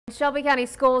Shelby County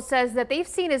Schools says that they've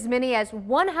seen as many as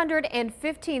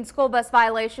 115 school bus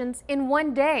violations in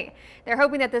one day. They're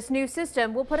hoping that this new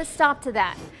system will put a stop to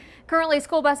that. Currently,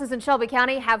 school buses in Shelby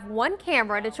County have one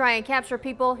camera to try and capture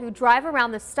people who drive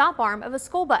around the stop arm of a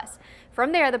school bus.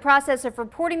 From there, the process of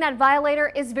reporting that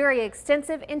violator is very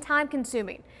extensive and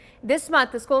time-consuming. This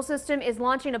month, the school system is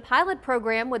launching a pilot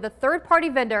program with a third-party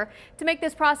vendor to make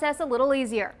this process a little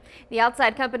easier. The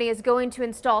outside company is going to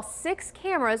install 6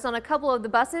 cameras on a couple of the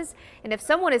buses, and if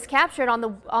someone is captured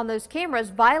on those cameras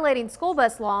violating school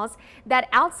bus laws, that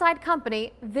outside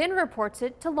company then reports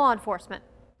it to law enforcement.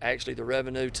 Actually, the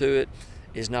revenue to it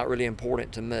is not really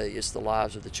important to me. It's the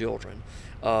lives of the children.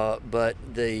 But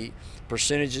the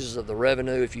percentages of the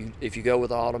revenue, if you go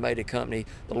with an automated company,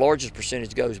 the largest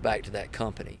percentage goes back to that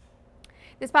company.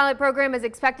 This pilot program is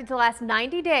expected to last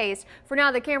 90 days. For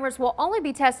now, the cameras will only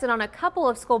be tested on a couple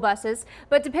of school buses,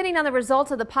 but depending on the results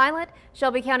of the pilot,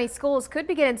 Shelby County Schools could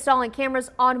begin installing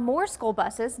cameras on more school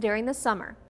buses during the summer.